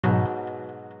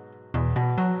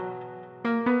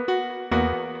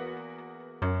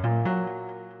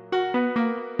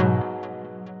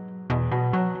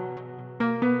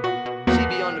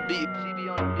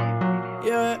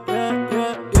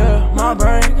My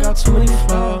brain got too many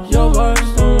flaws. Your words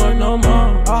don't work no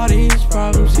more. All these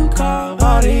problems you cause,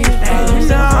 all these problems. And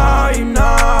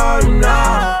you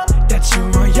know that you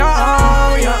on your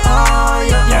own,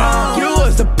 yeah. You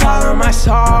was the problem I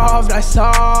solved.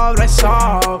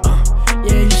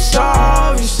 Yeah,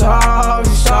 you solved.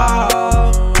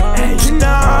 And you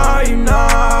know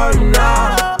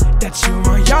that you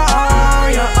on your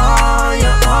own,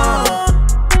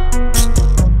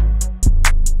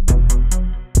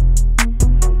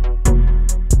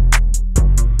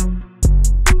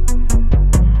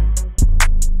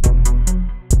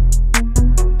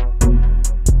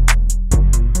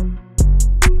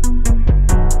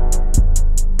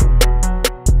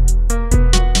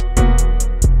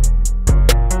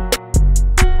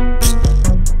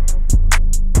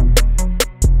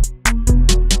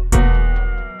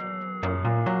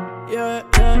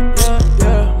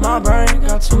 Yeah. My brain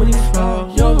got too many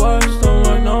flaws. Your words don't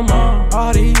work no more.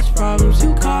 All these problems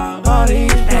you cause, all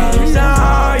these problems.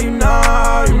 And you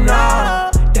know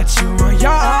that you on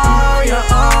your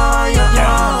own,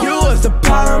 yeah. You was the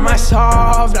problem I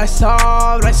solved.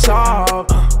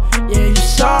 Yeah, you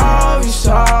solved.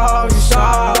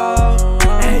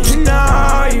 And you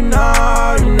know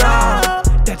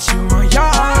that you on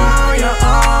your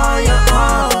own,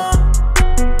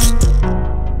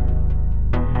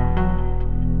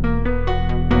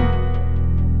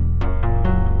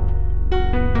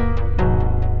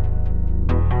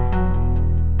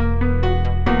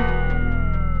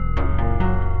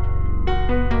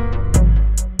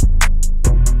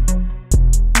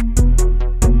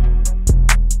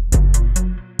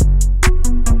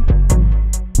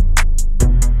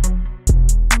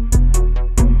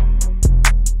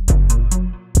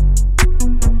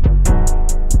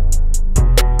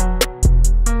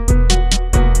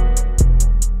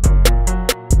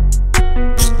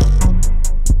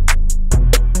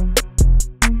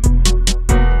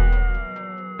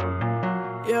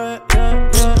 Yeah.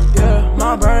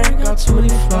 My brain got too many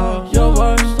flaws. Your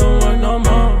words don't work no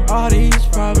more. All these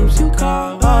problems you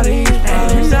cause, all these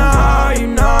problems. And you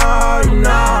know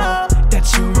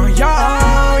that you on your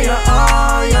own,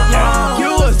 yeah.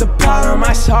 You was the problem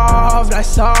I solved. Yeah,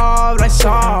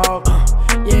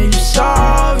 you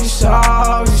solved.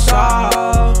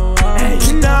 And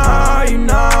you know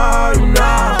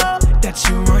that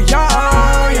you on your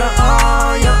own,